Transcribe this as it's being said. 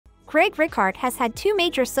Rikaart has had two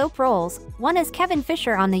major soap roles, one as Kevin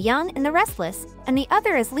Fisher on The Young and the Restless, and the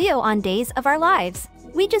other as Leo on Days of Our Lives.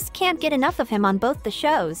 We just can't get enough of him on both the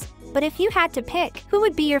shows. But if you had to pick, who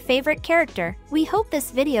would be your favorite character? We hope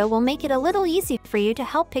this video will make it a little easy for you to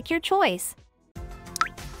help pick your choice.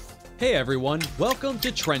 Hey everyone, welcome to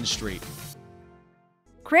TrendStreet.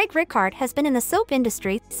 Rikaart has been in the soap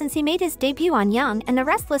industry since he made his debut on Young and the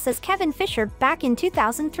Restless as Kevin Fisher back in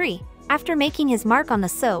 2003. After making his mark on the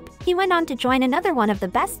soap, he went on to join another one of the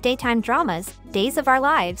best daytime dramas, Days of Our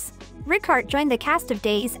Lives. Rikaart joined the cast of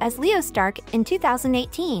Days as Leo Stark in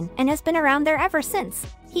 2018 and has been around there ever since.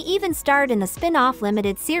 He even starred in the spin-off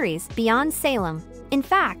limited series Beyond Salem. In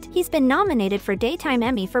fact, he's been nominated for Daytime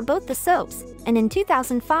Emmy for both the soaps, and in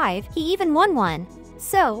 2005, he even won one.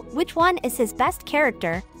 So, which one is his best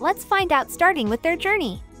character? Let's find out starting with their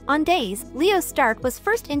journey. On Days, Leo Stark was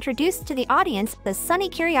first introduced to the audience as Sonny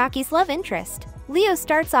Kiriaki's love interest. Leo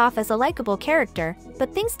starts off as a likable character,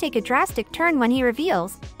 but things take a drastic turn when he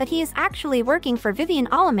reveals that he is actually working for Vivian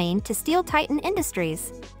Alamain to steal Titan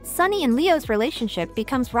Industries. Sonny and Leo's relationship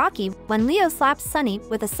becomes rocky when Leo slaps Sonny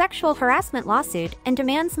with a sexual harassment lawsuit and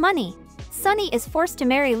demands money. Sonny is forced to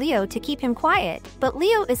marry Leo to keep him quiet, but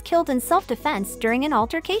Leo is killed in self-defense during an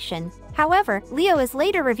altercation. However, Leo is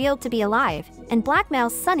later revealed to be alive and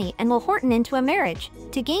blackmails Sonny and Will Horton into a marriage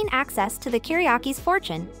to gain access to the Kiriaki's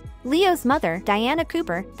fortune. Leo's mother, Diana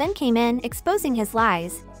Cooper, then came in, exposing his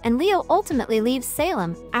lies, and Leo ultimately leaves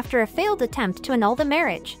Salem after a failed attempt to annul the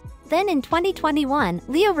marriage. Then in 2021,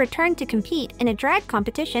 Leo returned to compete in a drag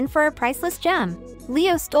competition for a priceless gem.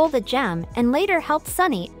 Leo stole the gem and later helped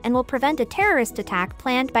Sonny and will prevent a terrorist attack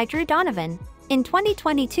planned by Drew Donovan. In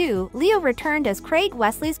 2022, Leo returned as Craig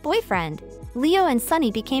Wesley's boyfriend. Leo and Sonny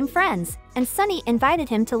became friends, and Sonny invited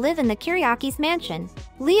him to live in the Kiriaki's mansion.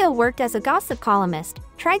 Leo worked as a gossip columnist,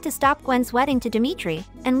 tried to stop Gwen's wedding to Dimitri,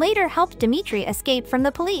 and later helped Dimitri escape from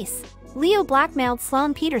the police. Leo blackmailed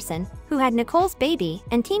Sloane Peterson, who had Nicole's baby,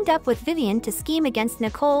 and teamed up with Vivian to scheme against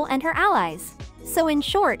Nicole and her allies. So in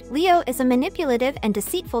short, Leo is a manipulative and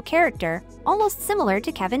deceitful character, almost similar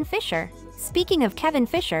to Kevin Fisher. Speaking of Kevin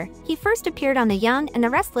Fisher, he first appeared on The Young and the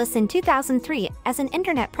Restless in 2003 as an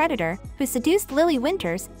internet predator who seduced Lily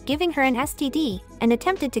Winters, giving her an STD, and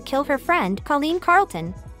attempted to kill her friend, Colleen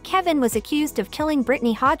Carlton. Kevin was accused of killing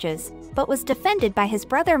Brittany Hodges, but was defended by his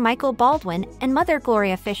brother Michael Baldwin and mother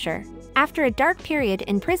Gloria Fisher. After a dark period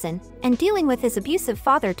in prison, and dealing with his abusive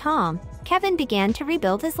father Tom, Kevin began to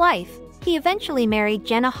rebuild his life. He eventually married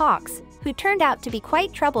Jenna Hawkes, who turned out to be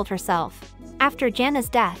quite troubled herself. After Jenna's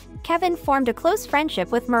death, Kevin formed a close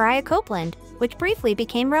friendship with Mariah Copeland, which briefly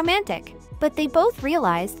became romantic. But they both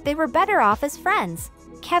realized they were better off as friends.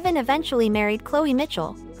 Kevin eventually married Chloe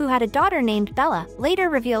Mitchell, who had a daughter named Bella,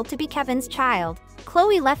 later revealed to be Kevin's child.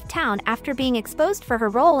 Chloe left town after being exposed for her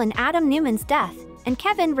role in Adam Newman's death, and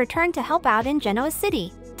Kevin returned to help out in Genoa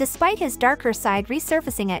City. Despite his darker side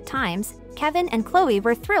resurfacing at times, Kevin and Chloe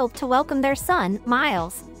were thrilled to welcome their son,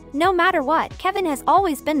 Miles. No matter what, Kevin has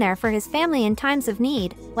always been there for his family in times of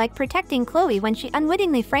need, like protecting Chloe when she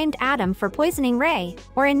unwittingly framed Adam for poisoning Ray,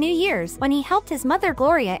 or in New Year's when he helped his mother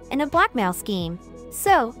Gloria in a blackmail scheme.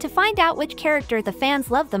 So, to find out which character the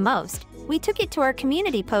fans love the most, we took it to our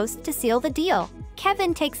community post to seal the deal.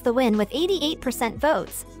 Kevin takes the win with 88%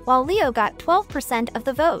 votes, while Leo got 12% of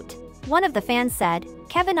the vote. One of the fans said,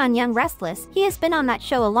 "Kevin on Young Restless, he has been on that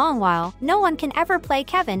show a long while, no one can ever play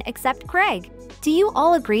Kevin except Greg." Do you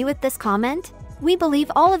all agree with this comment? We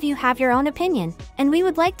believe all of you have your own opinion, and we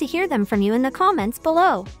would like to hear them from you in the comments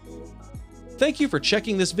below. Thank you for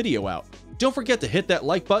checking this video out. Don't forget to hit that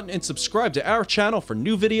like button and subscribe to our channel for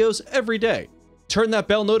new videos every day. Turn that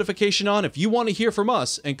bell notification on if you want to hear from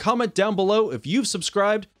us, and comment down below if you've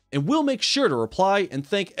subscribed, and we'll make sure to reply and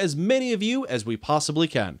thank as many of you as we possibly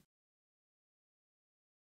can.